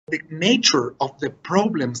The nature of the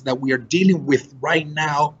problems that we are dealing with right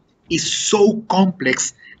now is so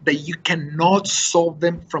complex that you cannot solve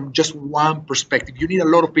them from just one perspective. You need a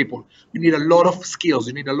lot of people, you need a lot of skills,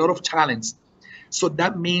 you need a lot of talents. So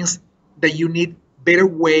that means that you need better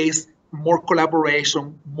ways, more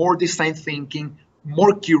collaboration, more design thinking,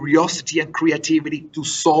 more curiosity and creativity to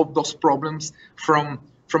solve those problems from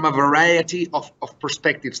a variety of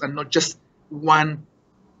perspectives and not just one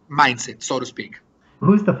mindset, so to speak.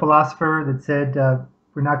 Who's the philosopher that said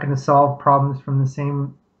we're not going to solve problems from the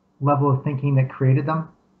same level of thinking that created them?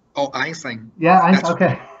 Oh, Einstein. Yeah, Einstein.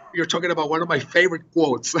 Okay. You're talking about one of my favorite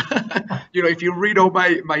quotes. If you read all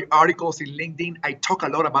my articles in LinkedIn, I talk a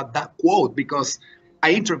lot about that quote because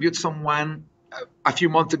I interviewed someone a few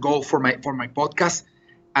months ago for my podcast,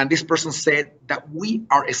 and this person said that we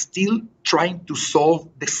are still trying to solve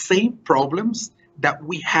the same problems that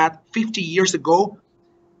we had 50 years ago.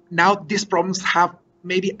 Now these problems have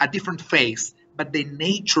maybe a different face, but the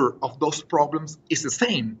nature of those problems is the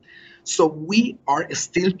same. So we are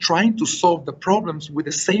still trying to solve the problems with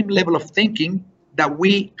the same level of thinking that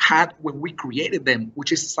we had when we created them,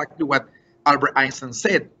 which is exactly what Albert Einstein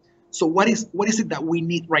said. So what is it that we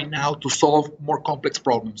need right now to solve more complex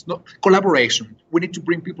problems? No, collaboration. We need to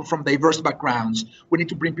bring people from diverse backgrounds. We need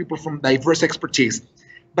to bring people from diverse expertise.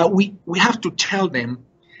 But we have to tell them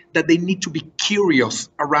that they need to be curious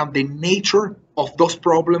around the nature of those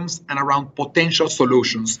problems and around potential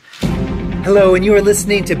solutions. Hello, and you are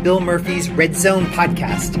listening to Bill Murphy's Red Zone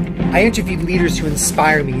podcast. I interview leaders who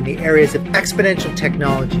inspire me in the areas of exponential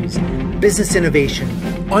technologies, business innovation,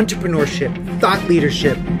 entrepreneurship, thought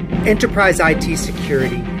leadership, enterprise IT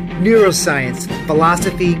security, neuroscience,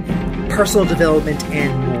 philosophy, personal development,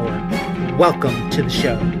 and more. Welcome to the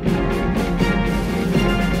show.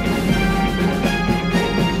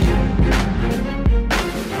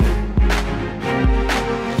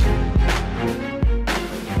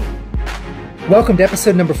 Welcome to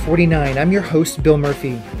episode number 49. I'm your host, Bill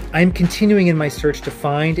Murphy. I'm continuing in my search to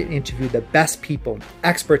find and interview the best people,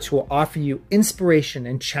 experts who will offer you inspiration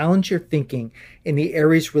and challenge your thinking in the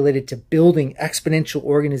areas related to building exponential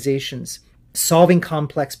organizations, solving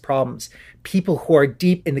complex problems, people who are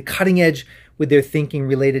deep in the cutting edge with their thinking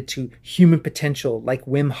related to human potential, like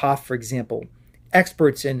Wim Hof, for example,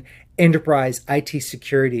 experts in enterprise IT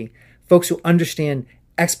security, folks who understand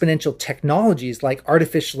exponential technologies like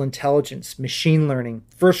artificial intelligence, machine learning,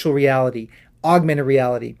 virtual reality, augmented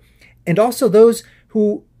reality, and also those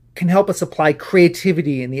who can help us apply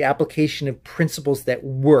creativity in the application of principles that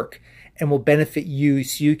work and will benefit you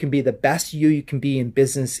so you can be the best you can be in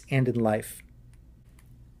business and in life.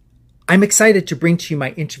 I'm excited to bring to you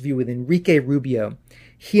my interview with Enrique Rubio.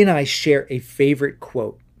 He and I share a favorite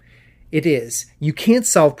quote. It is, you can't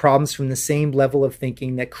solve problems from the same level of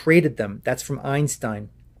thinking that created them. That's from Einstein.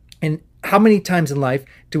 And how many times in life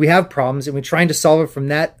do we have problems and we're trying to solve it from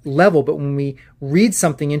that level, but when we read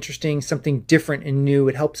something interesting, something different and new,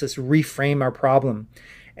 it helps us reframe our problem.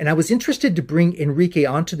 And I was interested to bring Enrique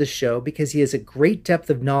onto the show because he has a great depth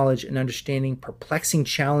of knowledge and understanding perplexing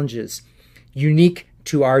challenges unique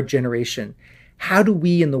to our generation. How do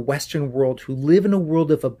we in the Western world who live in a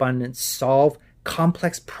world of abundance solve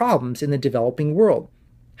complex problems in the developing world?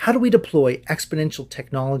 How do we deploy exponential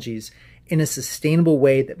technologies in a sustainable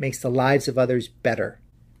way that makes the lives of others better?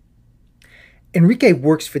 Enrique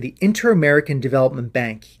works for the Inter-American Development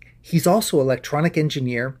Bank. He's also an electronic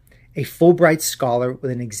engineer, a Fulbright scholar with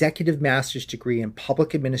an executive master's degree in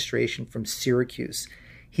public administration from Syracuse.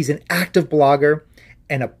 He's an active blogger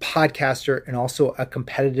and a podcaster and also a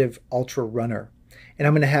competitive ultrarunner. And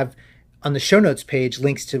I'm going to have on the show notes page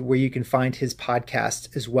links to where you can find his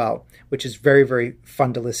podcast as well, which is very, very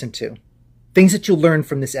fun to listen to. Things that you'll learn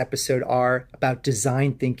from this episode are about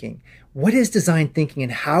design thinking. What is design thinking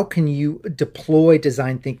and how can you deploy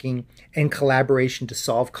design thinking and collaboration to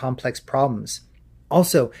solve complex problems?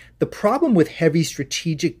 Also, the problem with heavy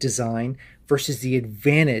strategic design versus the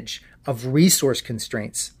advantage of resource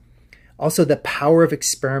constraints. Also, the power of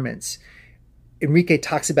experiments. Enrique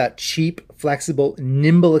talks about cheap, flexible,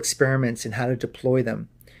 nimble experiments and how to deploy them.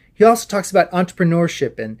 He also talks about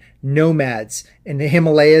entrepreneurship and nomads in the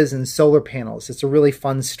Himalayas and solar panels. It's a really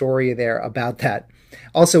fun story there about that.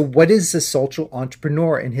 Also, what is a social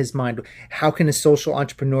entrepreneur in his mind? How can a social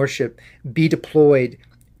entrepreneurship be deployed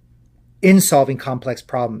in solving complex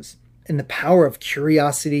problems? And the power of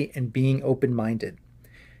curiosity and being open-minded.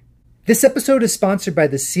 This episode is sponsored by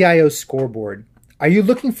the CIO Scoreboard. Are you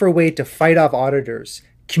looking for a way to fight off auditors,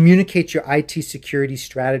 communicate your IT security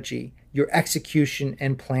strategy, your execution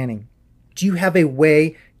and planning? Do you have a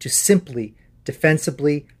way to simply,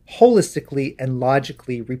 defensively, holistically, and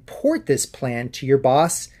logically report this plan to your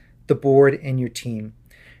boss, the board, and your team.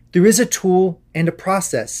 There is a tool and a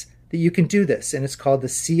process that you can do this, and it's called the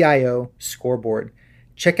CIO Scoreboard.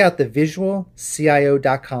 Check out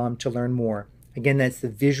thevisualcio.com to learn more. Again, that's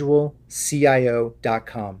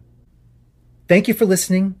thevisualcio.com. Thank you for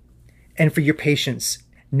listening and for your patience.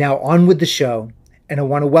 Now on with the show, and I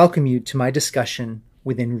want to welcome you to my discussion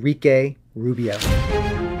with Enrique Rubio.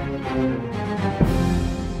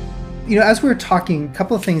 As we were talking, a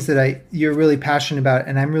couple of things that you're really passionate about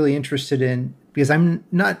and I'm really interested in, because I'm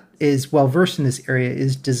not as well versed in this area,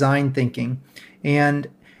 is design thinking. And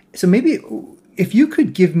so maybe if you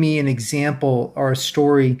could give me an example or a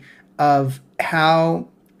story of how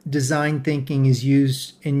design thinking is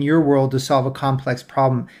used in your world to solve a complex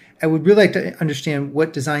problem. I would really like to understand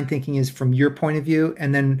what design thinking is from your point of view,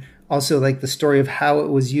 and then also like the story of how it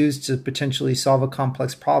was used to potentially solve a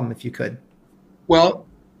complex problem, if you could. Well,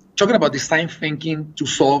 talking about design thinking to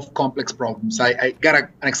solve complex problems, I got an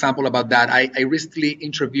example about that. I recently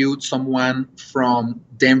interviewed someone from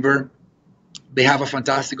Denver. They have a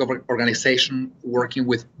fantastic organization working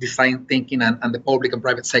with design thinking and the public and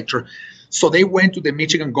private sector. So they went to the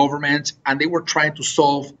Michigan government and they were trying to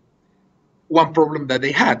solve one problem that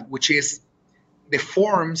they had, which is the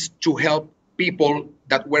forms to help people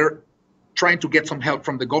that were trying to get some help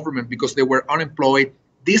from the government because they were unemployed.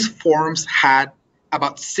 These forms had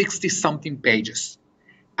about 60-something pages.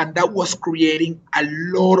 And that was creating a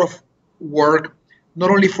lot of work, not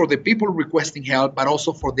only for the people requesting help, but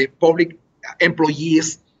also for the public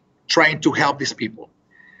employees trying to help these people.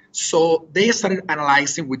 So they started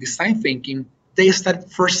analyzing with design thinking. They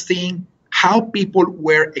started first seeing how people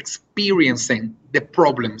were experiencing the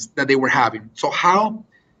problems that they were having. So how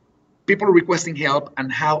people requesting help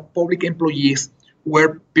and how public employees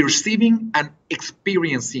were perceiving and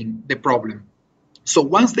experiencing the problem. So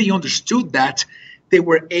once they understood that, they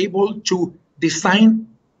were able to design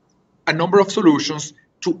a number of solutions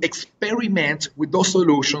to experiment with those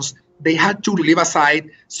solutions. They had to leave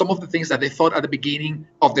aside some of the things that they thought at the beginning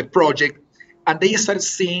of the project, and they started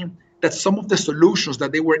seeing that some of the solutions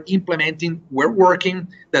that they were implementing were working,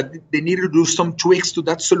 that they needed to do some tweaks to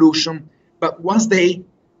that solution. But once they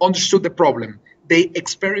understood the problem, they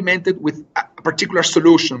experimented with a particular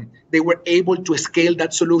solution. They were able to scale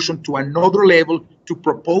that solution to another level to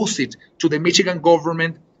propose it to the Michigan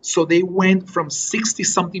government. So they went from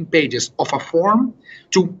 60-something pages of a form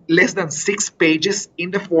to less than 6 pages in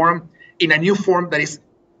the form, in a new form that is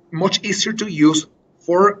much easier to use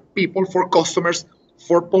for people, for customers,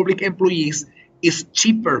 for public employees, is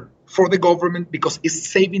cheaper for the government because it's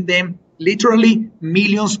saving them literally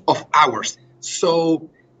millions of hours. So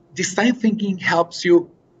design thinking helps you.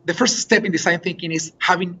 The first step in design thinking is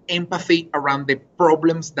having empathy around the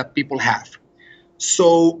problems that people have.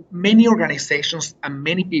 So many organizations and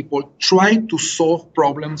many people try to solve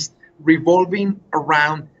problems revolving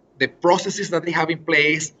around the processes that they have in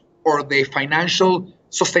place or the financial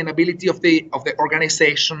sustainability of the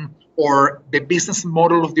organization or the business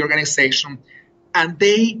model of the organization. And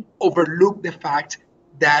they overlook the fact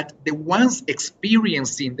that the ones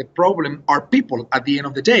experiencing the problem are people at the end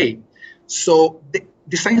of the day. So the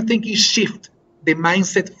design thinking shift the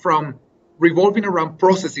mindset from revolving around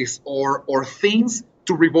processes or things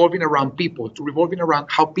to revolving around people, to revolving around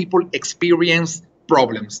how people experience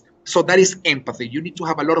problems. So that is empathy. You need to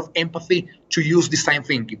have a lot of empathy to use design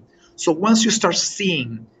thinking. So once you start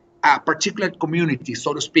seeing a particular community,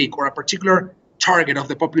 so to speak, or a particular target of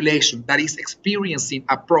the population that is experiencing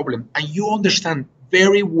a problem, and you understand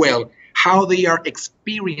very well how they are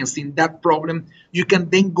experiencing that problem, you can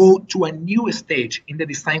then go to a new stage in the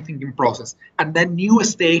design thinking process. And that new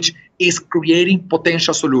stage is creating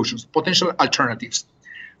potential solutions, potential alternatives.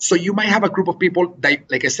 So you might have a group of people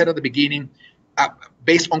that, like I said at the beginning,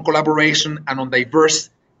 based on collaboration and on diverse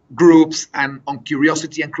groups and on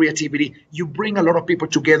curiosity and creativity, you bring a lot of people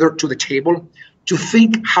together to the table to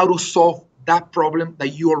think how to solve that problem that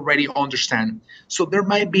you already understand. So there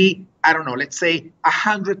might be, I don't know, let's say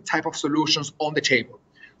 100 type of solutions on the table.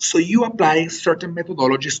 So you apply certain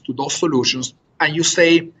methodologies to those solutions and you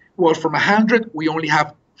say, well, from 100, we only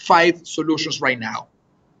have 5 solutions right now.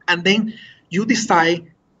 And then you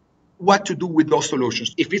decide what to do with those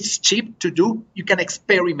solutions. If it's cheap to do, you can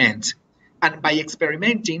experiment. And by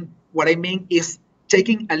experimenting, what I mean is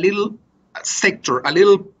taking a little sector, a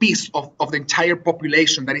little piece of the entire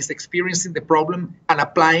population that is experiencing the problem and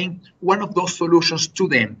applying one of those solutions to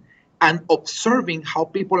them and observing how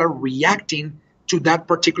people are reacting to that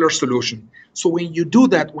particular solution. So when you do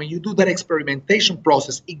that experimentation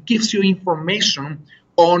process, it gives you information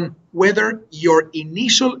on whether your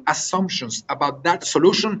initial assumptions about that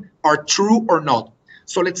solution are true or not.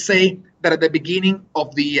 So let's say that at the beginning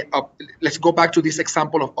of let's go back to this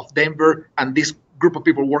example of Denver and this group of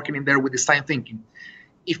people working in there with design thinking.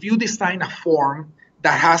 If you design a form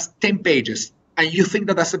that has 10 pages and you think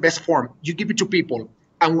that that's the best form, you give it to people.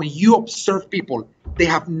 And when you observe people, they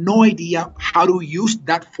have no idea how to use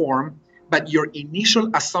that form, but your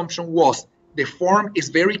initial assumption was the form is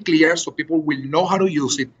very clear, so people will know how to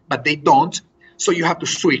use it, but they don't. So you have to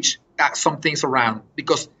switch some things around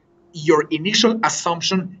because your initial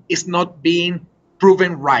assumption is not being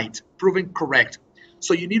proven right, proven correct.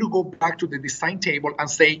 So you need to go back to the design table and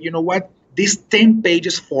say, you know what, this 10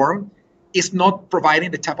 pages form is not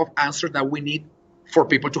providing the type of answer that we need for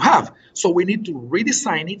people to have. So we need to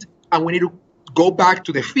redesign it and we need to go back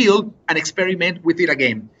to the field and experiment with it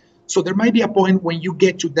again. So there might be a point when you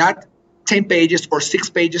get to that 10 pages or 6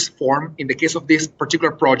 pages form, in the case of this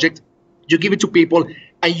particular project, you give it to people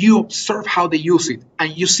and you observe how they use it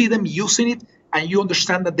and you see them using it and you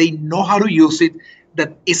understand that they know how to use it,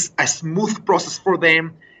 that it's a smooth process for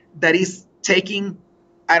them, that is taking,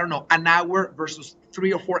 I don't know, an hour versus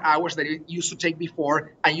 3 or 4 hours that it used to take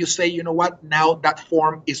before. And you say, you know what, now that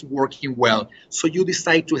form is working well. So you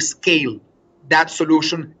decide to scale that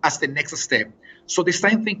solution as the next step. So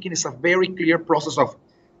design thinking is a very clear process of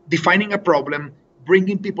defining a problem,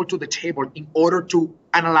 bringing people to the table in order to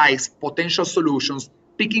analyze potential solutions,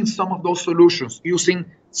 picking some of those solutions using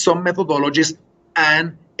some methodologies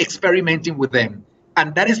and experimenting with them.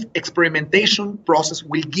 And that is experimentation process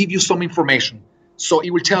will give you some information. So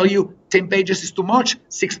it will tell you 10 pages is too much,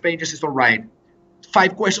 6 pages is all right.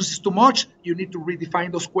 5 questions is too much, you need to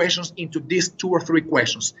redefine those questions into these 2 or 3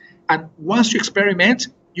 questions. And once you experiment,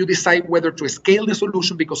 you decide whether to scale the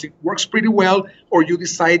solution because it works pretty well, or you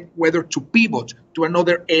decide whether to pivot to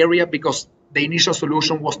another area because the initial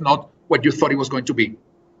solution was not what you thought it was going to be.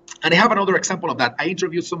 And I have another example of that. I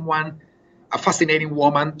interviewed someone, a fascinating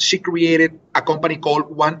woman. She created a company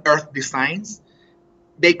called One Earth Designs.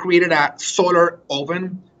 They created a solar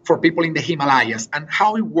oven for people in the Himalayas. And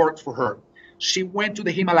how it worked for her, she went to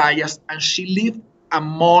the Himalayas and she lived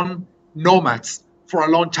among nomads for a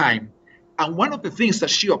long time. And one of the things that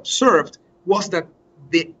she observed was that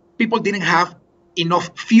the people didn't have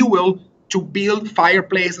enough fuel to build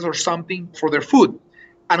fireplaces or something for their food.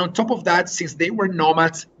 And on top of that, since they were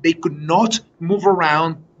nomads, they could not move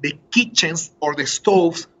around the kitchens or the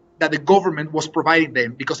stoves that the government was providing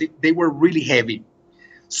them because they were really heavy.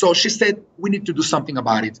 So she said, we need to do something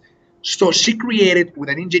about it. So she created, with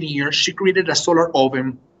an engineer, she created a solar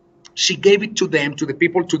oven. She gave it to them, to the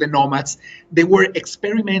people, to the nomads. They were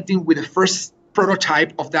experimenting with the first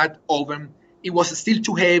prototype of that oven. It was still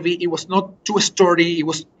too heavy. It was not too sturdy. It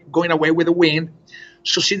was going away with the wind.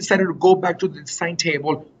 So she decided to go back to the design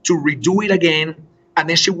table to redo it again. And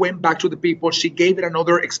then she went back to the people. She gave it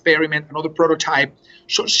another experiment, another prototype.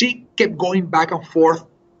 So she kept going back and forth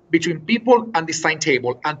between people and design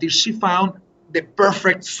table until she found the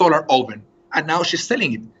perfect solar oven. And now she's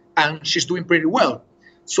selling it and she's doing pretty well.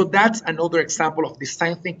 So that's another example of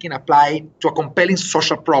design thinking applied to a compelling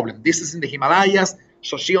social problem. This is in the Himalayas.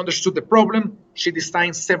 So she understood the problem. She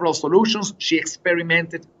designed several solutions. She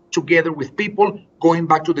experimented together with people, going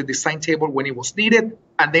back to the design table when it was needed.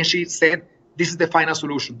 And then she said, this is the final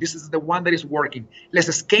solution. This is the one that is working.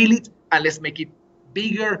 Let's scale it and let's make it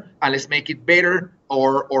bigger and let's make it better,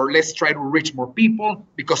 or let's try to reach more people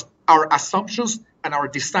because our assumptions and our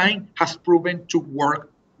design has proven to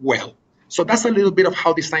work well. So that's a little bit of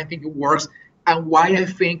how design thinking works and why I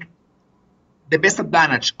think the best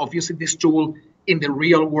advantage of using this tool in the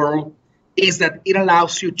real world is that it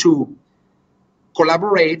allows you to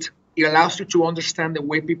collaborate. It allows you to understand the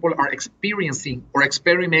way people are experiencing or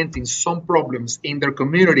experimenting some problems in their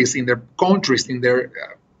communities, in their countries, in their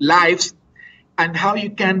lives, and how you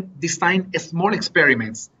can design small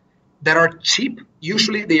experiments that are cheap.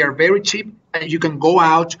 Usually they are very cheap, and you can go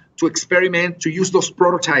out to experiment, to use those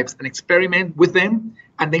prototypes and experiment with them,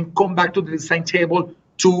 and then come back to the design table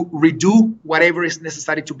to redo whatever is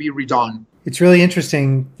necessary to be redone. It's really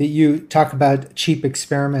interesting that you talk about cheap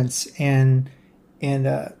experiments, and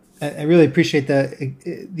I really appreciate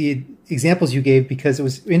the examples you gave because it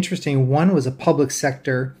was interesting. One was a public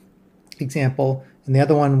sector example, and the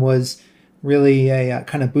other one was really a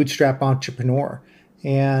kind of bootstrap entrepreneur,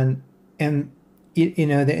 and you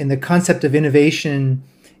know, in the concept of innovation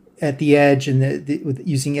at the edge and with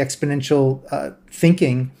using exponential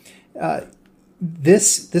thinking,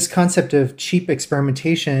 this concept of cheap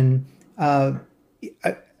experimentation, are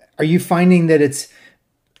you finding that it's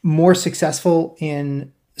more successful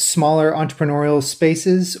in smaller entrepreneurial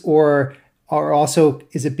spaces, or also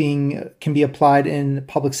can be applied in the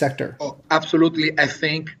public sector? Oh, absolutely. I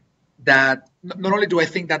think that not only do I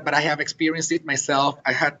think that, but I have experienced it myself.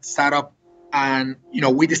 I had startup, and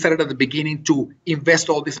we decided at the beginning to invest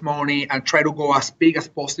all this money and try to go as big as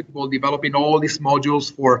possible, developing all these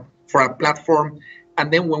modules for a platform.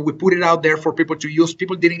 And then when we put it out there for people to use,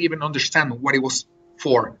 people didn't even understand what it was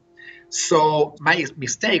for. So my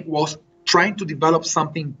mistake was trying to develop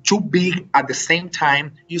something too big at the same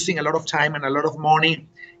time, using a lot of time and a lot of money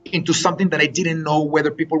into something that I didn't know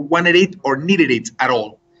whether people wanted it or needed it at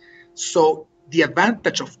all. So the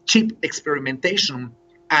advantage of cheap experimentation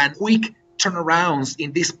and quick turnarounds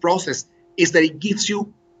in this process is that it gives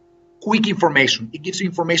you quick information. It gives you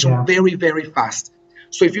information very, very fast.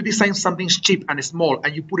 So if you design something cheap and small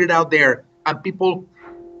and you put it out there and people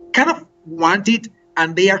kind of want it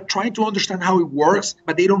and they are trying to understand how it works,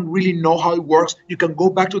 but they don't really know how it works, you can go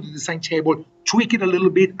back to the design table, tweak it a little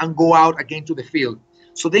bit, and go out again to the field.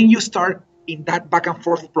 So then you start in that back and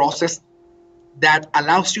forth process that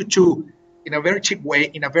allows you to, in a very cheap way,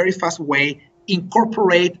 in a very fast way,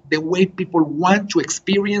 incorporate the way people want to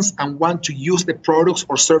experience and want to use the products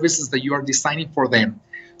or services that you are designing for them.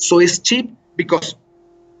 So it's cheap because,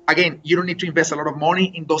 again, you don't need to invest a lot of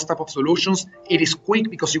money in those type of solutions. It is quick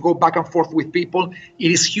because you go back and forth with people.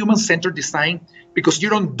 It is human-centered design because you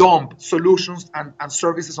don't dump solutions and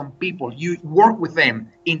services on people. You work with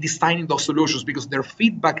them in designing those solutions because their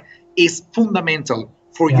feedback is fundamental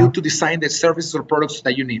for you to design the services or products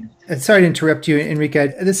that you need. Sorry to interrupt you, Enrique.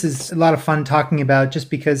 This is a lot of fun talking about, just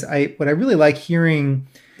because what I really like hearing,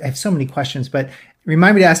 I have so many questions, but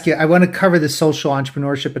remind me to ask you, I want to cover the social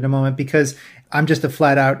entrepreneurship in a moment because I'm just a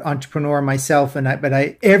flat out entrepreneur myself.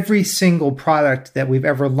 But every single product that we've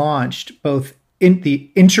ever launched, both in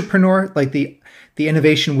the entrepreneur, like the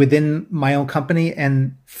innovation within my own company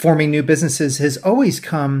and forming new businesses, has always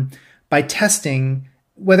come by testing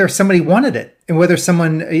whether somebody wanted it and whether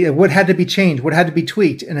what had to be changed, what had to be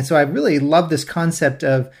tweaked. And so I really love this concept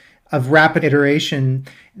of rapid iteration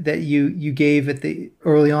that you gave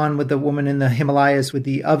early on with the woman in the Himalayas with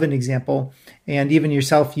the oven example. And even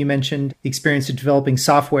yourself, you mentioned the experience of developing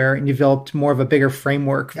software and you developed more of a bigger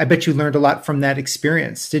framework. I bet you learned a lot from that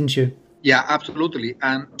experience, didn't you? Yeah, absolutely.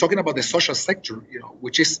 And talking about the social sector,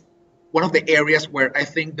 which is one of the areas where I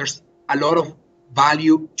think there's a lot of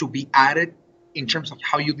value to be added in terms of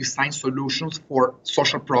how you design solutions for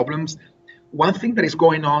social problems. One thing that is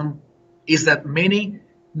going on is that many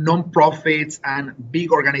nonprofits and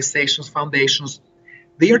big organizations, foundations,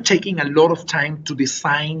 they are taking a lot of time to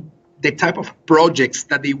design the type of projects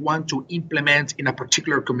that they want to implement in a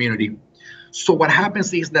particular community. So what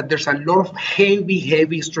happens is that there's a lot of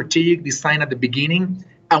heavy strategic design at the beginning.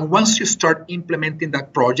 And once you start implementing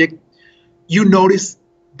that project, you notice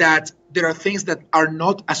that there are things that are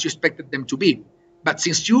not as you expected them to be. But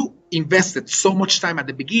since you invested so much time at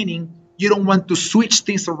the beginning, you don't want to switch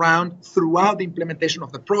things around throughout the implementation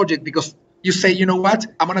of the project because you say, you know what,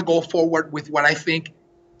 I'm going to go forward with what I think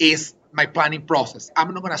is my planning process.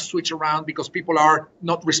 I'm not going to switch around because people are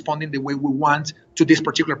not responding the way we want to this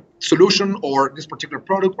particular solution or this particular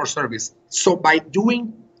product or service. So by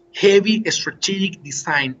doing heavy strategic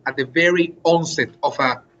design at the very onset of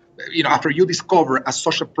after you discover a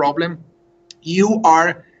social problem, you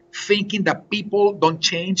are thinking that people don't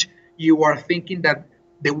change. You are thinking that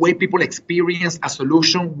the way people experience a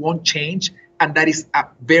solution won't change. And that is a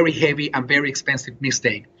very heavy and very expensive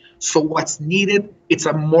mistake. So what's needed, it's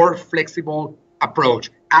a more flexible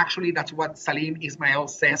approach. Actually, that's what Salim Ismail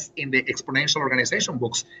says in the Exponential organization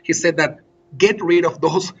books. He said that get rid of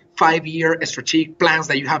those 5-year strategic plans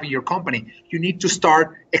that you have in your company. You need to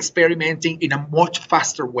start experimenting in a much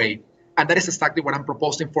faster way. And that is exactly what I'm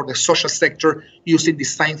proposing for the social sector using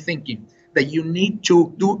design thinking, that you need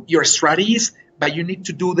to do your strategies, but you need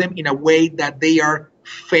to do them in a way that they are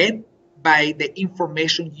fed by the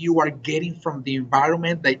information you are getting from the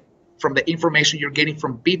environment, from the information you're getting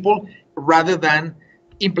from people, rather than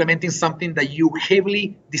implementing something that you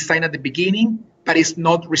heavily design at the beginning, but it's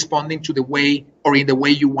not responding to the way or in the way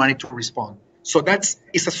you want it to respond. So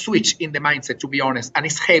it's a switch in the mindset, to be honest, and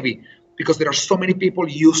it's heavy because there are so many people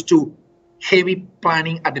used to heavy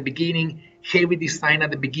planning at the beginning, heavy design at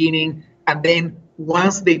the beginning, and then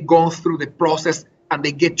once they go through the process and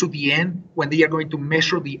they get to the end, when they are going to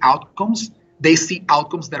measure the outcomes, they see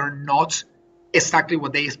outcomes that are not exactly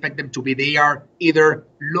what they expect them to be. They are either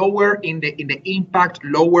lower in the impact,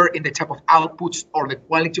 lower in the type of outputs or the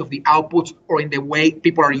quality of the outputs or in the way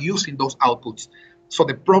people are using those outputs. So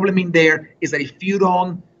the problem in there is that if you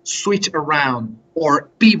don't switch around or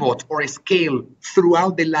pivot or scale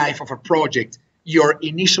throughout the life of a project, your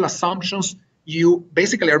initial assumptions, you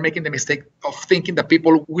basically are making the mistake of thinking that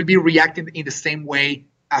people will be reacting in the same way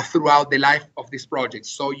throughout the life of this project.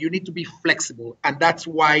 So you need to be flexible. And that's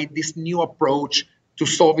why this new approach to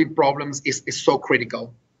solving problems is so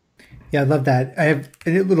critical. Yeah, I love that. I have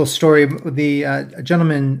a little story. A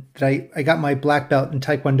gentleman that I got my black belt in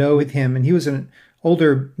Taekwondo with him, and he was an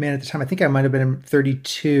older man at the time. I think I might have been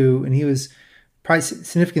 32, and he was probably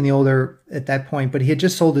significantly older at that point, but he had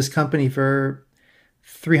just sold his company for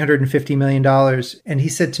 $350 million. And he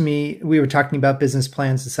said to me, we were talking about business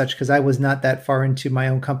plans and such, because I was not that far into my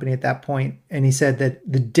own company at that point. And he said that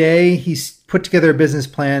the day he put together a business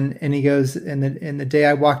plan, and he goes, and the day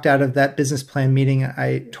I walked out of that business plan meeting,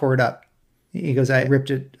 I tore it up. He goes, I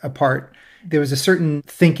ripped it apart. There was a certain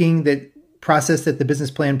thinking process that the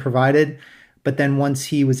business plan provided. But then once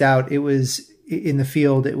he was out, it was in the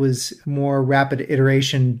field, it was more rapid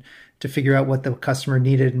iteration to figure out what the customer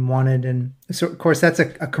needed and wanted. And so, of course, that's a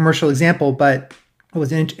commercial example, but it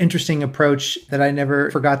was an interesting approach that I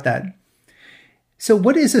never forgot that. So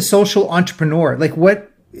what is a social entrepreneur?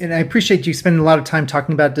 And I appreciate you spending a lot of time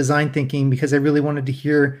talking about design thinking, because I really wanted to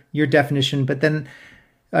hear your definition. But then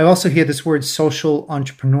I also hear this word social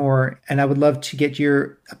entrepreneur, and I would love to get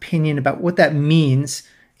your opinion about what that means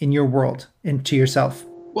in your world and to yourself.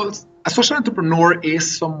 Well, a social entrepreneur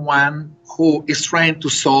is someone who is trying to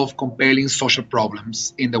solve compelling social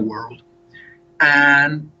problems in the world.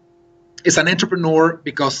 And it's an entrepreneur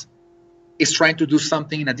because it's trying to do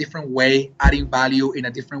something in a different way, adding value in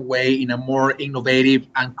a different way, in a more innovative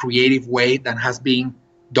and creative way than has been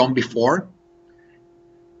done before.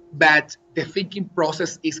 But the thinking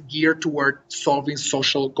process is geared toward solving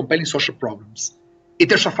compelling social problems.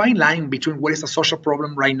 There's a fine line between what is a social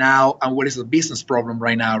problem right now and what is a business problem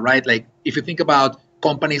right now, right? Like if you think about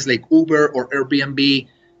companies like Uber or Airbnb,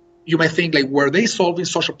 you might think like, were they solving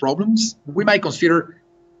social problems? We might consider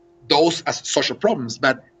those as social problems,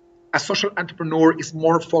 but a social entrepreneur is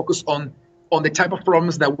more focused on the type of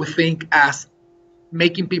problems that we think as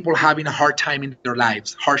making people having a hard time in their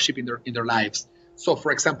lives, hardship in their lives. So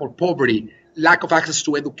for example, poverty, lack of access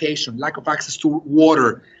to education, lack of access to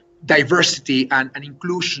water, diversity and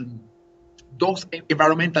inclusion, those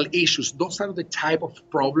environmental issues, those are the type of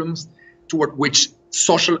problems toward which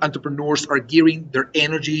social entrepreneurs are gearing their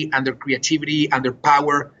energy and their creativity and their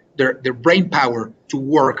power, their brain power to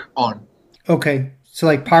work on. Okay. So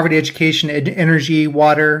like poverty, education, energy,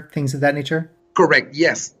 water, things of that nature? Correct.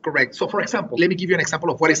 Yes, correct. So for example, let me give you an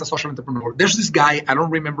example of what is a social entrepreneur. There's this guy, I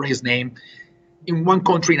don't remember his name, in one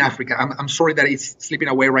country in Africa. I'm sorry that it's slipping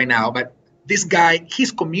away right now, but this guy,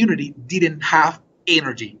 his community didn't have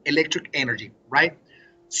energy, electric energy, right?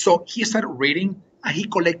 So he started reading and he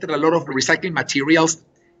collected a lot of recycling materials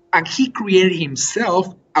and he created himself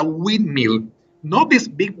a windmill. Not these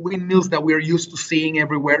big windmills that we're used to seeing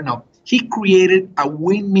everywhere. No, he created a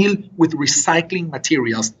windmill with recycling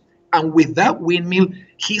materials. And with that windmill,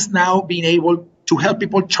 he's now being able to help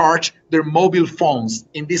people charge their mobile phones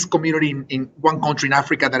in this community in one country in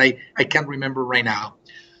Africa that I can't remember right now.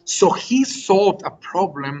 So he solved a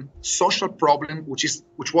problem, social problem,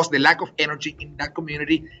 which was the lack of energy in that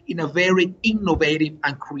community in a very innovative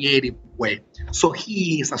and creative way. So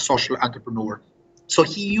he is a social entrepreneur. So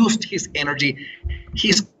he used his energy,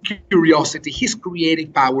 his curiosity, his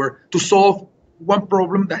creative power to solve one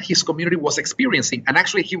problem that his community was experiencing. And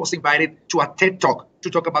actually, he was invited to a TED Talk to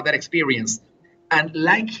talk about that experience. And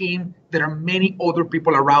like him, there are many other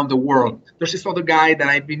people around the world. There's this other guy that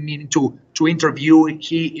I've been meaning to interview.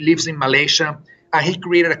 He lives in Malaysia, and he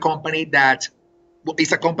created a company that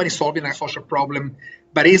is a company solving a social problem,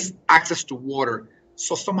 but is access to water.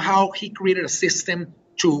 So somehow he created a system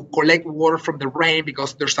to collect water from the rain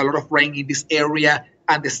because there's a lot of rain in this area,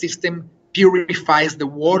 and the system purifies the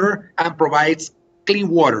water and provides clean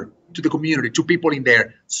water to the community, to people in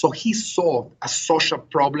there. So he solved a social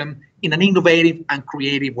problem in an innovative and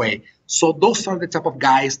creative way. So those are the type of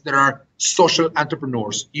guys that are social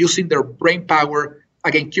entrepreneurs, using their brain power,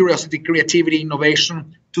 again, curiosity, creativity,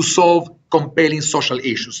 innovation, to solve compelling social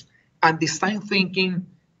issues. And design thinking,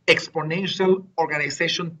 exponential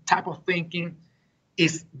organization type of thinking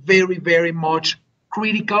is very, very much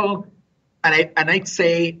critical, and I'd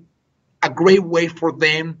say a great way for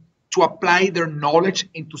them to apply their knowledge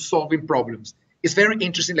into solving problems. It's very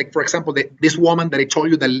interesting. Like, for example, this woman that I told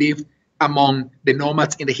you that lived among the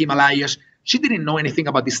nomads in the Himalayas, she didn't know anything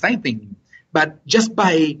about design thinking. But just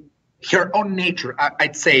by her own nature,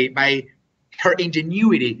 I'd say, by her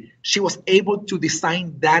ingenuity, she was able to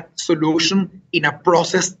design that solution in a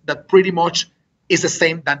process that pretty much is the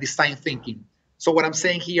same than design thinking. So what I'm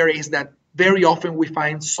saying here is that very often we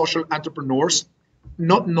find social entrepreneurs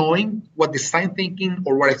not knowing what design thinking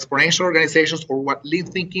or what exponential organizations or what lean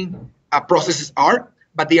thinking processes are,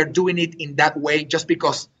 but they are doing it in that way just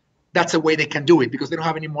because that's the way they can do it, because they don't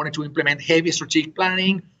have any money to implement heavy strategic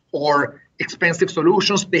planning or expensive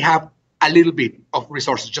solutions. They have a little bit of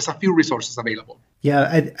resources, just a few resources available.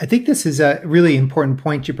 Yeah, I think this is a really important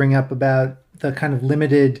point you bring up about the kind of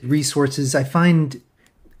limited resources. I find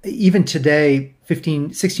even today,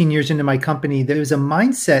 15, 16 years into my company, there was a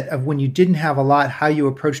mindset of when you didn't have a lot, how you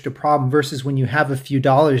approached a problem versus when you have a few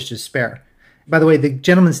dollars to spare. By the way, the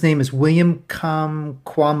gentleman's name is William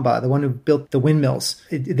Kamkwamba, the one who built the windmills.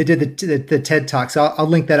 They did the TED Talk. So I'll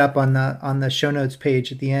link that up on the show notes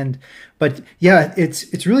page at the end. But yeah,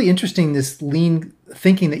 it's really interesting, this lean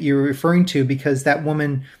thinking that you're referring to, because that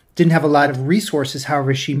woman didn't have a lot of resources.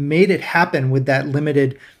 However, she made it happen with that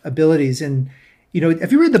limited abilities. And,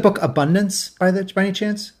 have you read the book Abundance by any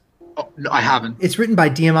chance? Oh, no, I haven't. It's written by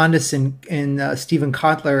Diamandis and Stephen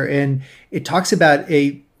Kotler, and it talks about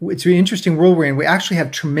it's an interesting world we're in. We actually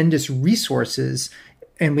have tremendous resources,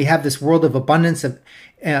 and we have this world of abundance.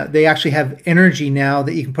 They actually have energy now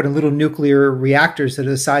that you can put in little nuclear reactors that are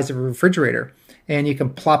the size of a refrigerator, and you can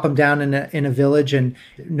plop them down in a village, and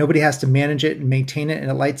nobody has to manage it and maintain it,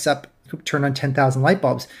 and it lights up, turn on 10,000 light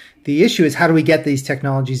bulbs. The issue is, how do we get these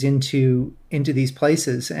technologies into these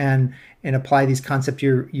places and apply these concepts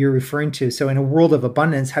you're referring to? So in a world of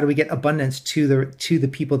abundance, how do we get abundance to the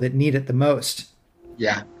people that need it the most?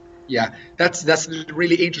 Yeah, that's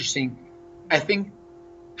really interesting. I think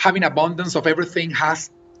having abundance of everything has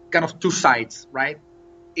kind of two sides, right?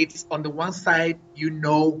 It's on the one side,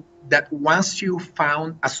 that once you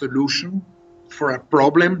found a solution for a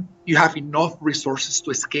problem, you have enough resources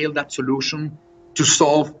to scale that solution to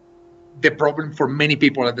solve the problem for many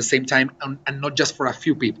people at the same time, and not just for a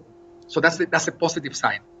few people. So that's a positive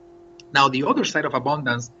side. Now, the other side of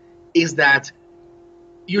abundance is that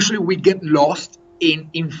usually we get lost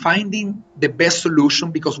in finding the best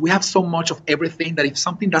solution, because we have so much of everything that if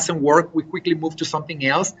something doesn't work, we quickly move to something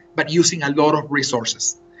else, but using a lot of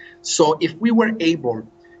resources. So if we were able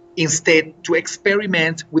instead to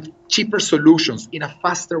experiment with cheaper solutions in a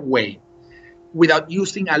faster way without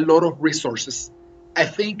using a lot of resources, I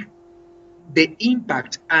think the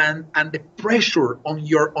impact and the pressure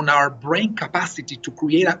on our brain capacity to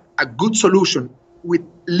create a good solution with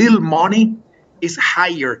little money is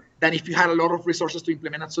higher than if you had a lot of resources to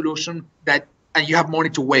implement a solution and you have money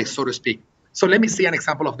to waste, so to speak. So let me see an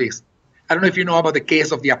example of this. I don't know if you know about the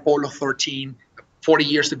case of the Apollo 13 40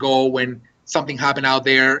 years ago, when something happened out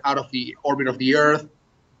there, out of the orbit of the Earth.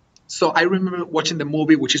 So I remember watching the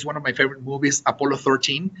movie, which is one of my favorite movies, Apollo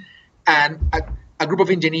 13, and a group of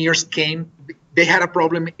engineers came. They had a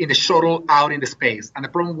problem in the shuttle out in the space, and the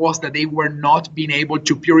problem was that they were not being able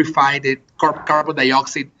to purify the carbon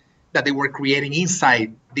dioxide that they were creating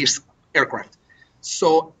inside this aircraft.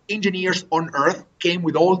 So engineers on Earth came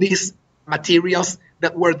with all these materials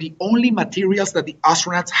that were the only materials that the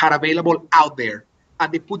astronauts had available out there.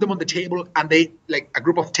 And they put them on the table, and they, like a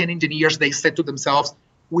group of 10 engineers, they said to themselves,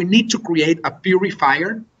 we need to create a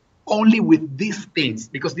purifier only with these things,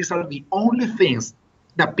 because these are the only things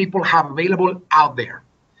that people have available out there.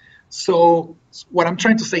 So what I'm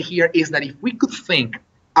trying to say here is that if we could think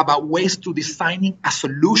about ways to designing a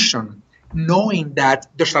solution, knowing that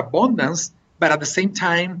there's abundance, but at the same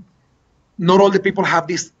time, not all the people have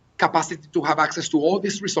this capacity to have access to all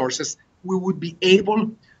these resources, we would be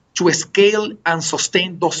able to scale and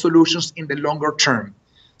sustain those solutions in the longer term.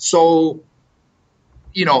 So,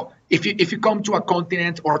 if you come to a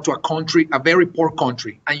continent or to a country, a very poor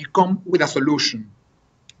country, and you come with a solution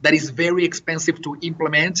that is very expensive to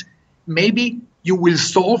implement, maybe you will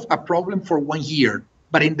solve a problem for 1 year,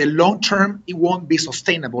 but in the long term, it won't be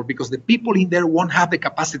sustainable because the people in there won't have the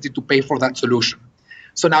capacity to pay for that solution.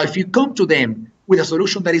 So now if you come to them with a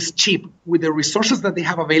solution that is cheap, with the resources that they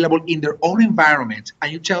have available in their own environment,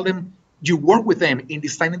 and you tell them, you work with them in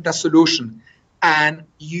designing that solution, and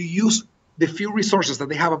you use the few resources that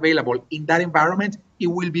they have available in that environment, it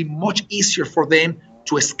will be much easier for them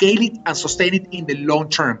to scale it and sustain it in the long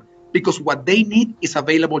term, because what they need is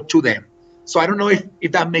available to them. So I don't know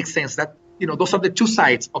if that makes sense. That, those are the two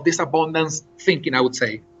sides of this abundance thinking, I would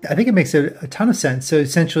say. I think it makes a ton of sense. So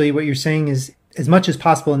essentially what you're saying is, as much as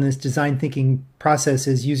possible in this design thinking process,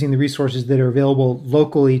 is using the resources that are available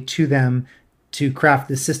locally to them to craft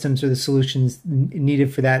the systems or the solutions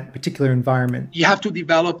needed for that particular environment. You have to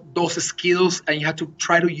develop those skills, and you have to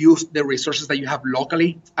try to use the resources that you have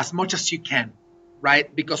locally as much as you can,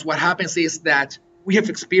 right? Because what happens is that we have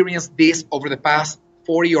experienced this over the past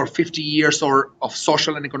 40 or 50 years of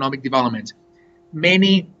social and economic development.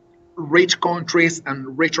 Many rich countries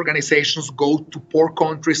and rich organizations go to poor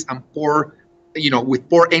countries and with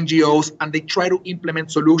poor NGOs, and they try to implement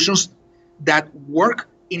solutions that work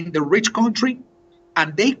in the rich country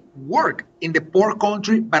and they work in the poor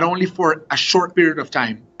country, but only for a short period of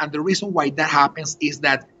time. And the reason why that happens is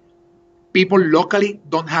that people locally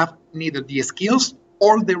don't have neither the skills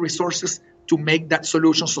or the resources to make that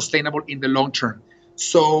solution sustainable in the long term.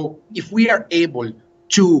 So if we are able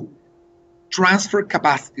to transfer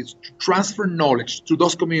capacities, to transfer knowledge to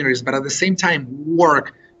those communities, but at the same time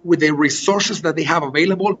work with the resources that they have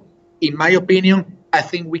available, in my opinion, I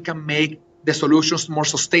think we can make the solutions more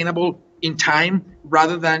sustainable in time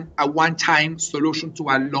rather than a one-time solution to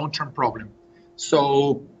a long-term problem.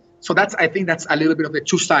 So I think that's a little bit of the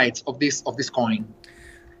two sides of this coin.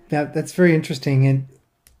 Yeah, that's very interesting. And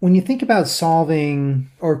when you think about solving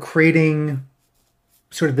or creating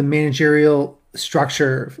sort of the managerial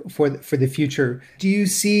structure for the future, do you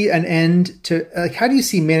see an end to, how do you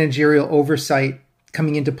see managerial oversight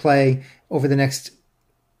coming into play over the next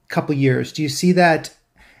couple of years? Do you see that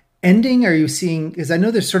ending? Are you seeing, because I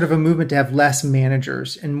know there's sort of a movement to have less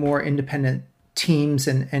managers and more independent teams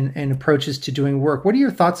and approaches to doing work. What are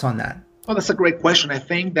your thoughts on that? Well, that's a great question. I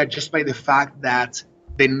think that just by the fact that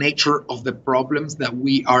the nature of the problems that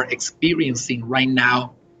we are experiencing right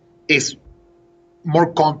now is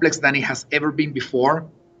more complex than it has ever been before,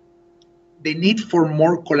 the need for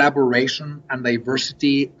more collaboration and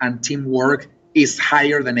diversity and teamwork is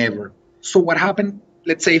higher than ever. So what happened,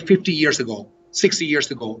 let's say 50 years ago, 60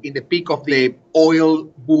 years ago, in the peak of the oil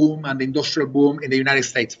boom and the industrial boom in the United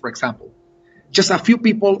States, for example, just a few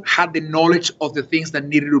people had the knowledge of the things that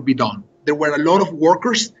needed to be done. There were a lot of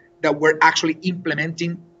workers that were actually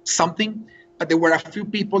implementing something, but there were a few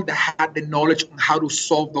people that had the knowledge on how to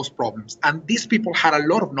solve those problems. And these people had a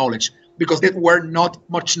lot of knowledge because there were not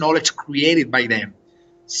much knowledge created by them.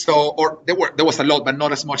 Or there was a lot, but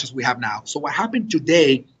not as much as we have now. So what happened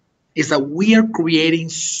today is that we are creating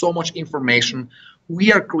so much information.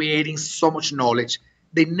 We are creating so much knowledge.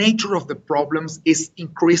 The nature of the problems is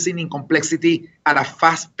increasing in complexity at a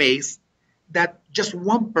fast pace that just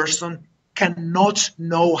one person cannot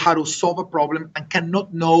know how to solve a problem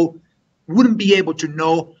and wouldn't be able to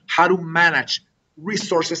know how to manage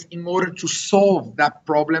resources in order to solve that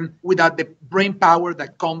problem without the brain power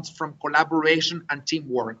that comes from collaboration and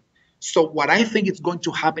teamwork. So what I think is going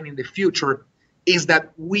to happen in the future is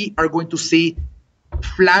that we are going to see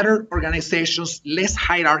flatter organizations, less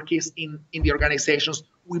hierarchies in the organizations.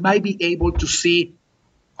 We might be able to see,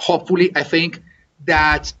 hopefully, I think,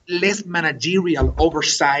 that less managerial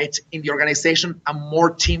oversight in the organization and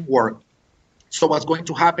more teamwork. So what's going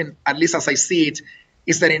to happen, at least as I see it,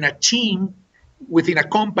 is that in a team, within a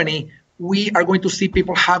company, we are going to see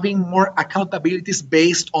people having more accountabilities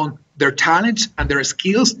based on their talents and their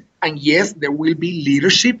skills. And yes, there will be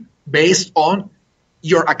leadership based on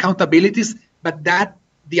your accountabilities, but that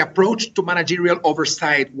the approach to managerial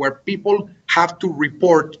oversight where people have to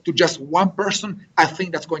report to just one person, I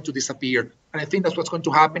think that's going to disappear. And I think that's what's going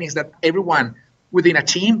to happen is that everyone within a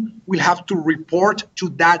team will have to report to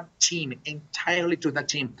that team, entirely to that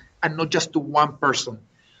team, and not just to one person.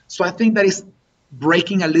 So I think that is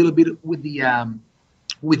breaking a little bit with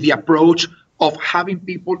the approach of having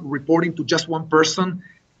people reporting to just one person,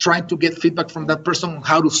 trying to get feedback from that person on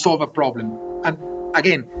how to solve a problem. And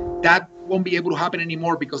again, that won't be able to happen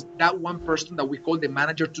anymore because that one person that we call the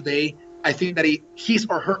manager today, I think that his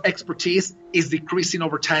or her expertise is decreasing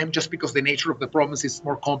over time just because the nature of the problems is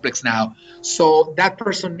more complex now. So that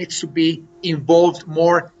person needs to be involved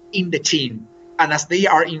more in the team. And as they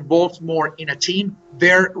are involved more in a team,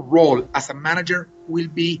 their role as a manager will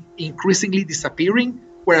be increasingly disappearing,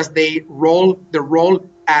 whereas the role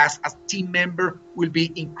as a team member will be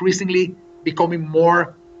increasingly becoming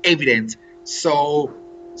more evident. So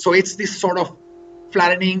it's this sort of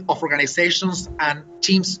flattening of organizations and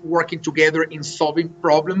teams working together in solving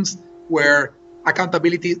problems where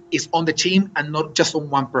accountability is on the team and not just on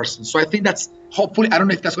one person. So I think that's hopefully, I don't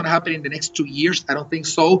know if that's going to happen in the next 2 years. I don't think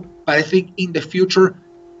so. But I think in the future,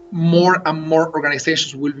 more and more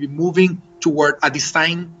organizations will be moving toward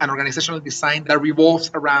an organizational design that revolves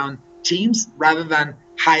around teams rather than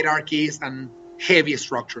hierarchies and heavy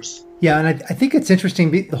structures. Yeah, and I think it's interesting,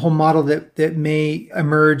 the whole model that may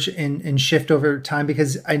emerge and shift over time,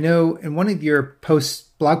 because I know in one of your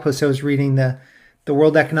blog posts I was reading the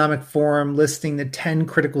World Economic Forum listing the 10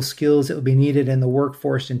 critical skills that would be needed in the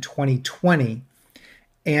workforce in 2020.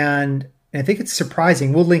 And I think it's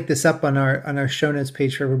surprising. We'll link this up on our show notes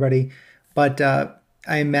page for everybody. But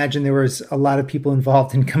I imagine there was a lot of people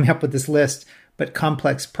involved in coming up with this list. But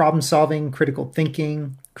complex problem solving, critical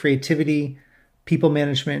thinking, creativity, people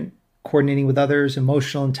management, coordinating with others,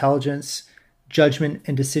 emotional intelligence, judgment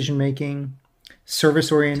and decision making,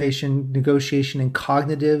 service orientation, negotiation, and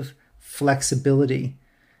cognitive flexibility.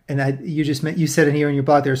 And you said in here in your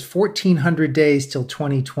blog, there's 1,400 days till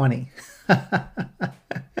 2020.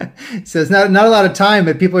 So it's not a lot of time,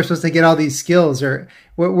 but people are supposed to get all these skills. Or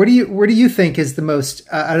where do you think is the most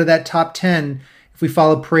out of that top 10? If we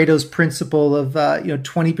follow Pareto's principle of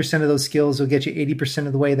 20% of those skills will get you 80%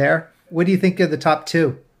 of the way there. What do you think of the top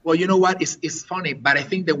 2? Well, you know what? It's funny, but I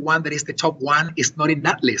think the one that is the top one is not in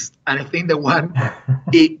that list, and I think the one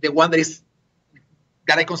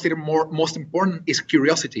that I consider most important is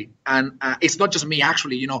curiosity. And it's not just me,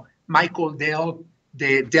 actually. Michael Dell,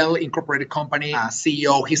 the Dell Incorporated company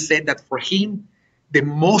CEO, he said that for him, the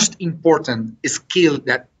most important skill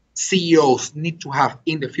that CEOs need to have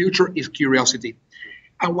in the future is curiosity.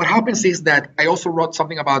 And what happens is that I also wrote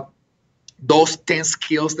something about those 10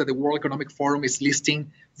 skills that the World Economic Forum is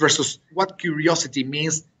listing versus what curiosity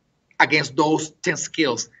means against those 10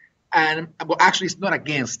 skills. And well, actually, it's not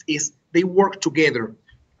against, they work together.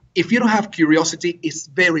 If you don't have curiosity, it's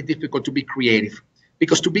very difficult to be creative,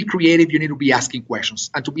 because to be creative, you need to be asking questions.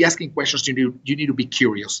 And to be asking questions, you need to be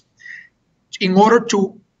curious. In order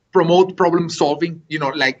to promote problem solving,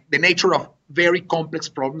 like the nature of very complex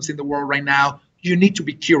problems in the world right now, you need to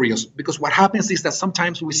be curious, because what happens is that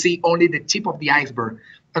sometimes we see only the tip of the iceberg,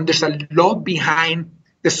 and there's a lot behind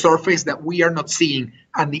the surface that we are not seeing.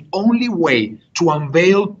 And the only way to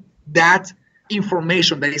unveil that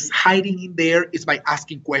information that is hiding in there is by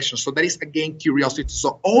asking questions. So that is, again, curiosity.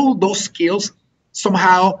 So all those skills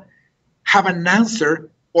somehow have an answer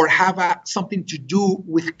or have something to do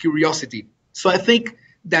with curiosity. So I think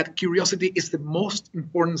that curiosity is the most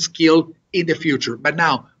important skill in the future. But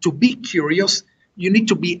now, to be curious, you need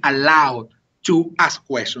to be allowed to ask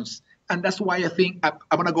questions. And that's why I think I'm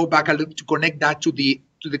going to go back a little to connect that to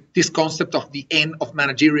this concept of the end of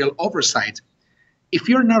managerial oversight. If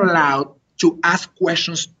you're not allowed to ask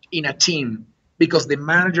questions in a team because the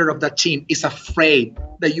manager of that team is afraid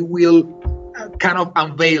that you will kind of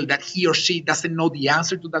unveil that he or she doesn't know the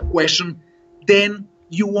answer to that question, then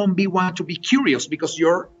you won't be one to be curious, because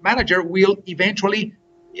your manager will eventually,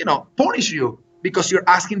 punish you because you're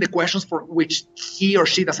asking the questions for which he or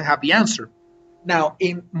she doesn't have the answer. Now,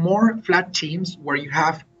 in more flat teams where you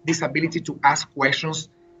have this ability to ask questions,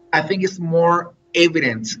 I think it's more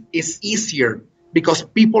evident, it's easier, because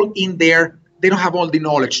people in there, they don't have all the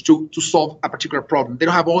knowledge to solve a particular problem. They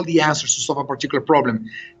don't have all the answers to solve a particular problem.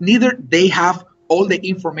 Neither they have all the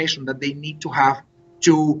information that they need to have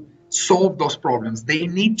to solve those problems. They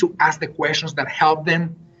need to ask the questions that help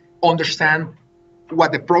them understand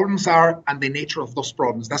what the problems are and the nature of those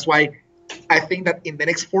problems. That's why I think that in the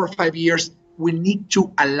next 4 or 5 years, we need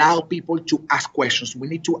to allow people to ask questions. We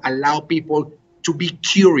need to allow people to be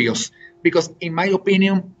curious, because in my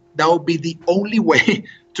opinion, that will be the only way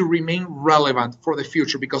to remain relevant for the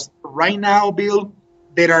future. Because right now, Bill,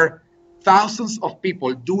 there are thousands of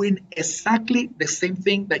people doing exactly the same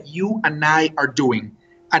thing that you and I are doing.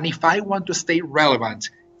 And if I want to stay relevant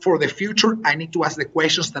for the future, I need to ask the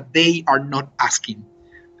questions that they are not asking.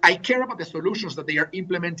 I care about the solutions that they are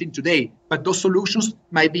implementing today, but those solutions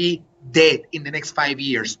might be dead in the next 5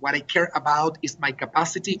 years. What I care about is my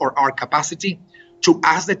capacity, or our capacity, to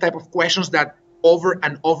ask the type of questions that over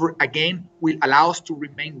and over again will allow us to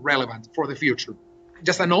remain relevant for the future.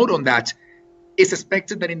 Just a note on that, it's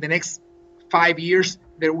expected that in the next 5 years,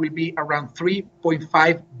 there will be around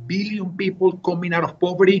 3.5 billion people coming out of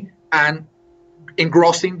poverty and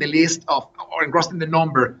engrossing the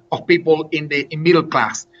number of people in middle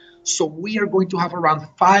class. So we are going to have around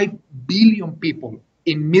 5 billion people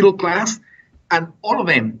in middle class, and all of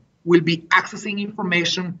them will be accessing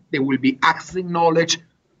information. They will be accessing knowledge.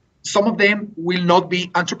 Some of them will not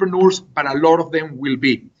be entrepreneurs, but a lot of them will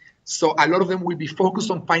be. So a lot of them will be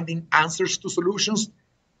focused on finding answers to solutions,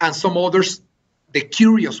 and some others, the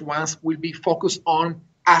curious ones, will be focused on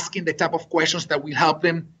asking the type of questions that will help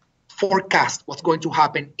them forecast what's going to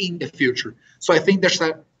happen in the future. So I think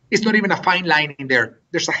it's not even a fine line in there.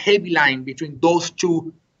 There's a heavy line between those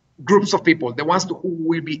two groups of people, the ones who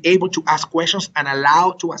will be able to ask questions and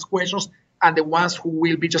allowed to ask questions, and the ones who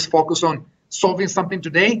will be just focused on solving something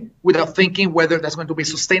today without thinking whether that's going to be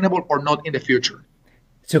sustainable or not in the future.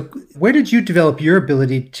 So where did you develop your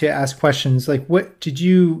ability to ask questions? Like, what did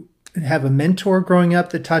you have a mentor growing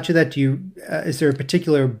up that taught you that? Is there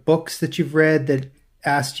particular books that you've read that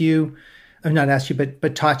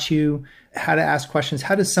but taught you how to ask questions?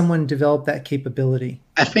 How does someone develop that capability?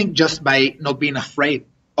 I think just by not being afraid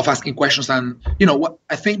of asking questions. And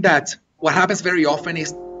I think that what happens very often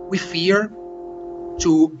is we fear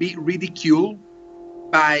to be ridiculed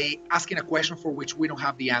by asking a question for which we don't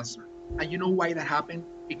have the answer. And you know why that happened?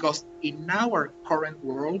 Because in our current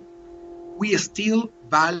world, we still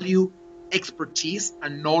value expertise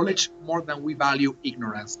and knowledge more than we value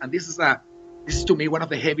ignorance. And this is to me one of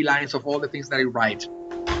the heavy lines of all the things that I write.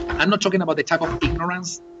 I'm not talking about the type of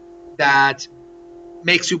ignorance that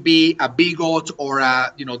makes you be a bigot or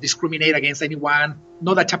discriminate against anyone.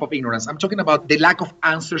 Not that type of ignorance. I'm talking about the lack of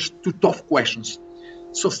answers to tough questions.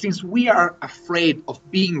 So since we are afraid of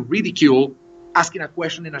being ridiculed, asking a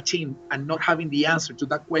question in a team and not having the answer to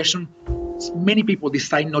that question, many people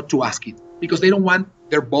decide not to ask it because they don't want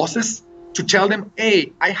their bosses to tell them,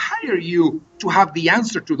 hey, I hire you to have the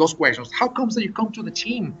answer to those questions. How comes that you come to the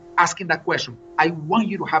team asking that question? I want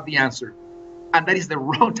you to have the answer. And that is the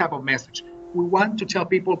wrong type of message. We want to tell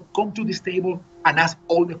people, come to this table and ask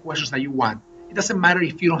all the questions that you want. It doesn't matter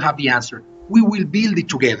if you don't have the answer. We will build it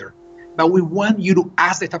together. But we want you to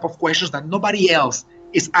ask the type of questions that nobody else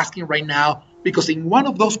is asking right now, because in one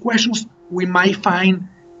of those questions, we might find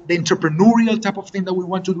the entrepreneurial type of thing that we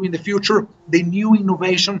want to do in the future, the new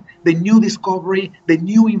innovation, the new discovery, the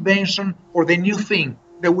new invention, or the new thing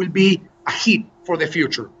that will be a hit for the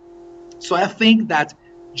future. So I think that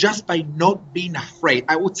just by not being afraid,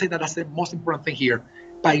 I would say that that's the most important thing here.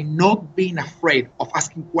 By not being afraid of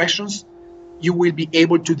asking questions, you will be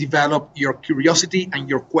able to develop your curiosity and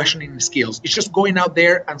your questioning skills. It's just going out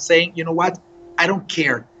there and saying, you know what, I don't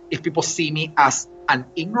care if people see me as an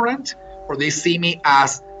ignorant or they see me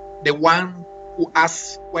as the one who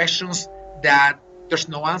asks questions that there's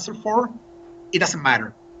no answer for. It doesn't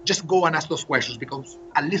matter. Just go and ask those questions, because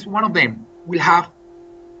at least one of them will have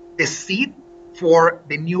the seed for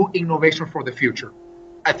the new innovation for the future.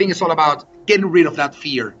 I think it's all about getting rid of that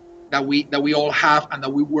fear that we all have, and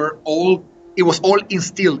that it was all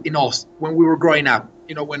instilled in us when we were growing up.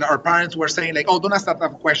 You know, when our parents were saying like, oh, don't ask that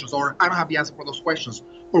type of questions, or I don't have the answer for those questions.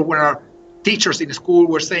 Or when our teachers in school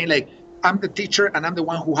were saying like, I'm the teacher and I'm the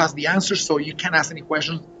one who has the answers, so you can't ask any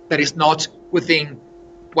question that is not within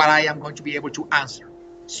what I am going to be able to answer.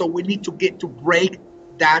 So we need to get to break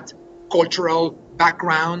that cultural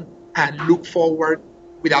background and look forward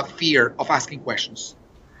without fear of asking questions.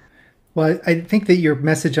 Well, I think that your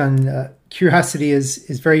message on curiosity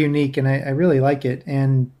is very unique, and I really like it.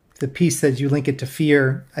 And the piece that you link it to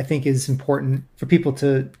fear, I think, is important for people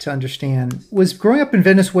to understand. Was growing up in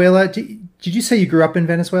Venezuela, did you say you grew up in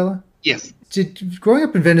Venezuela? Yes. Did growing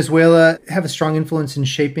up in Venezuela have a strong influence in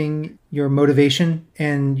shaping your motivation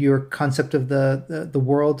and your concept of the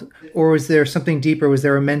world? Or was there something deeper? Was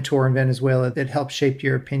there a mentor in Venezuela that helped shape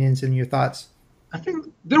your opinions and your thoughts? I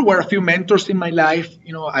think there were a few mentors in my life.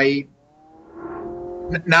 You know,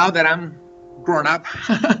 now that I'm grown up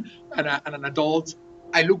and an adult,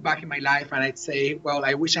 I look back in my life and I'd say, well,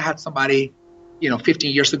 I wish I had somebody,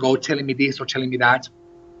 15 years ago telling me this or telling me that.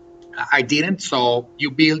 I didn't. So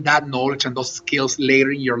you build that knowledge and those skills later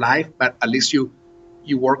in your life, but at least you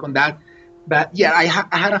work on that. But yeah, I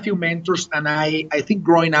had a few mentors, and I think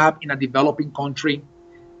growing up in a developing country,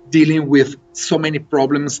 dealing with so many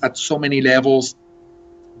problems at so many levels,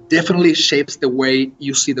 definitely shapes the way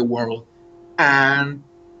you see the world. And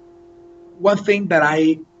one thing that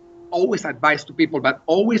I always advise to people, but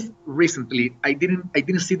always recently, I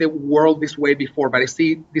didn't see the world this way before, but I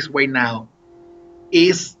see it this way now,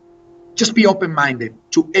 is just be open-minded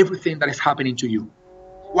to everything that is happening to you.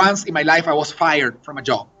 Once in my life, I was fired from a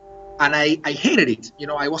job, and I hated it.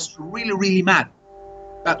 I was really, really mad.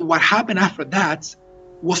 But what happened after that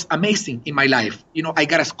was amazing in my life. I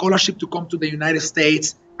got a scholarship to come to the United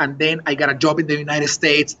States, and then I got a job in the United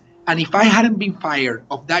States. And if I hadn't been fired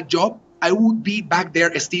of that job, I would be back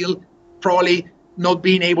there still, probably not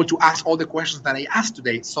being able to ask all the questions that I asked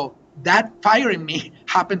today. So that firing me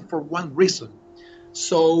happened for one reason.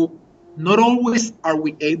 So not always are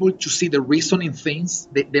we able to see the reason in things,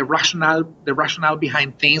 the rationale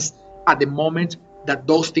behind things at the moment that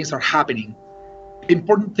those things are happening. The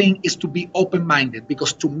important thing is to be open-minded,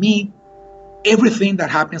 because to me, everything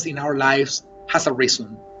that happens in our lives has a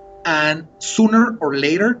reason. And sooner or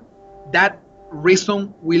later, that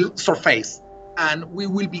reason will surface, and we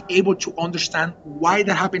will be able to understand why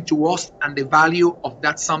that happened to us and the value of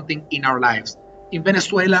that something in our lives. In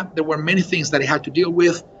Venezuela, there were many things that I had to deal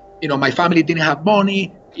with. My family didn't have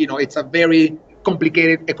money. It's a very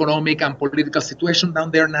complicated economic and political situation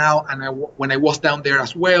down there now, and when I was down there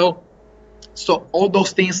as well. So all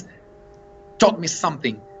those things taught me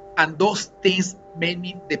something, and those things made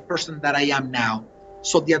me the person that I am now.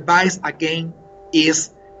 So the advice, again,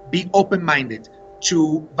 is be open-minded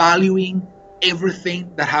to valuing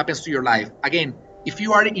everything that happens to your life. Again, if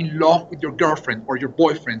you are in love with your girlfriend or your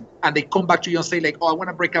boyfriend, and they come back to you and say like, oh, I want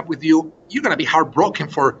to break up with you, you're going to be heartbroken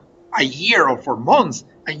for a year or for months,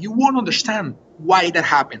 and you won't understand why that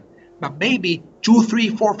happened. But maybe 2, 3,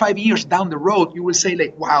 4, 5 years down the road, you will say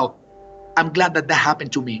like, wow, I'm glad that that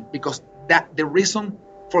happened to me, because that the reason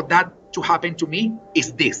for that to happen to me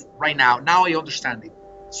is this right now. Now I understand it.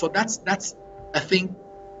 So that's I think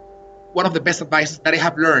one of the best advice that I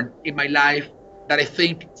have learned in my life that I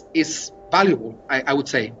think is valuable, I would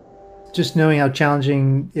say. Just knowing how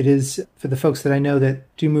challenging it is for the folks that I know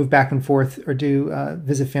that do move back and forth or do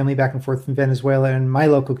visit family back and forth from Venezuela and my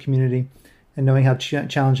local community, and knowing how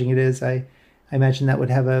challenging it is, I imagine that would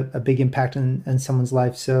have a big impact on someone's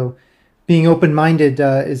life. So being open-minded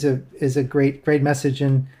is a great message.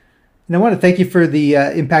 And I want to thank you for the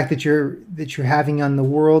impact that you're having on the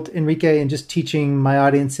world, Enrique, and just teaching my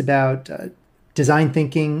audience about design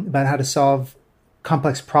thinking, about how to solve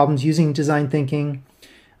complex problems using design thinking,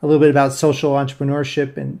 a little bit about social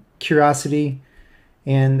entrepreneurship and curiosity,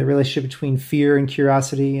 and the relationship between fear and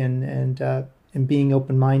curiosity, and being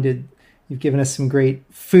open-minded. You've given us some great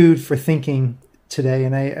food for thinking today,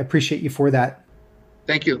 and I appreciate you for that.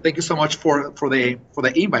 Thank you. Thank you so much for the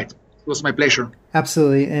invite. It was my pleasure.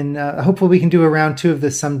 Absolutely, and hopefully we can do a round 2 of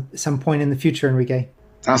this some point in the future, Enrique.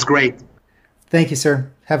 Sounds great. Thank you,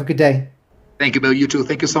 sir. Have a good day. Thank you, Bill. You too.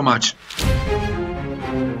 Thank you so much.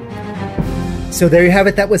 So there you have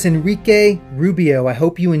it. That was Enrique Rubio. I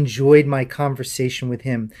hope you enjoyed my conversation with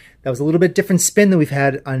him. That was a little bit different spin than we've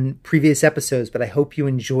had on previous episodes, but I hope you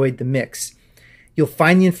enjoyed the mix. You'll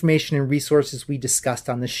find the information and resources we discussed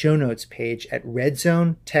on the show notes page at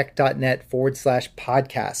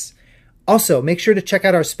redzonetech.net/podcasts. Also, make sure to check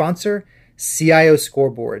out our sponsor, CIO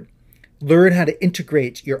Scoreboard. Learn how to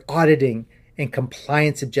integrate your auditing and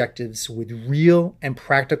compliance objectives with real and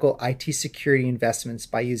practical IT security investments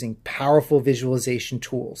by using powerful visualization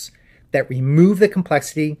tools that remove the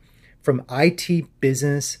complexity from IT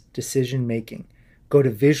business decision making. Go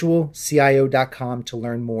to visualcio.com to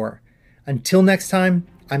learn more. Until next time,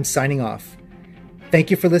 I'm signing off.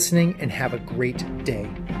 Thank you for listening and have a great day.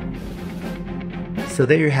 So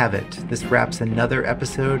there you have it. This wraps another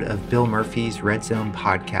episode of Bill Murphy's Red Zone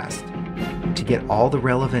podcast. To get all the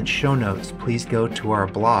relevant show notes, please go to our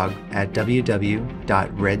blog at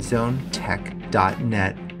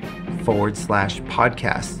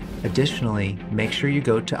www.redzonetech.net/podcast. Additionally, make sure you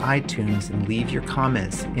go to iTunes and leave your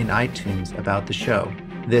comments in iTunes about the show.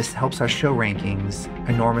 This helps our show rankings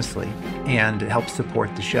enormously and it helps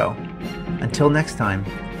support the show. Until next time,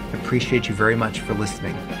 I appreciate you very much for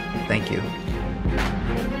listening. Thank you.